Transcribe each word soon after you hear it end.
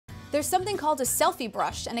There's something called a selfie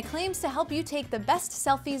brush, and it claims to help you take the best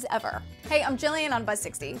selfies ever. Hey, I'm Gillian on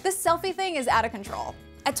Buzz60. This selfie thing is out of control.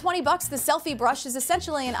 At 20 bucks, the Selfie Brush is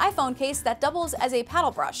essentially an iPhone case that doubles as a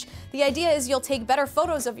paddle brush. The idea is you'll take better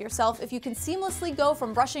photos of yourself if you can seamlessly go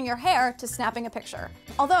from brushing your hair to snapping a picture.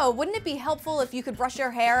 Although, wouldn't it be helpful if you could brush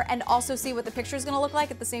your hair and also see what the picture's gonna look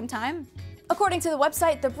like at the same time? According to the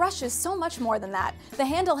website, the brush is so much more than that. The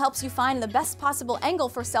handle helps you find the best possible angle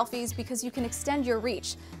for selfies because you can extend your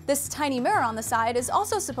reach. This tiny mirror on the side is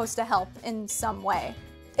also supposed to help in some way.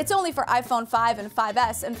 It's only for iPhone 5 and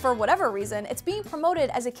 5S, and for whatever reason, it's being promoted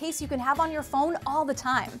as a case you can have on your phone all the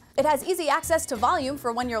time. It has easy access to volume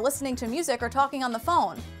for when you're listening to music or talking on the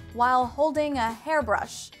phone, while holding a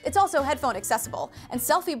hairbrush. It's also headphone accessible, and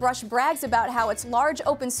Selfie Brush brags about how its large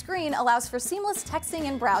open screen allows for seamless texting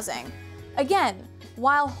and browsing. Again,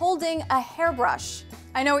 while holding a hairbrush.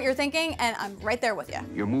 I know what you're thinking, and I'm right there with you.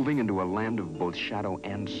 You're moving into a land of both shadow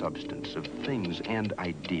and substance, of things and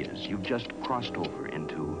ideas. You've just crossed over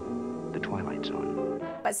into the Twilight Zone.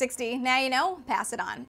 But 60, now you know, pass it on.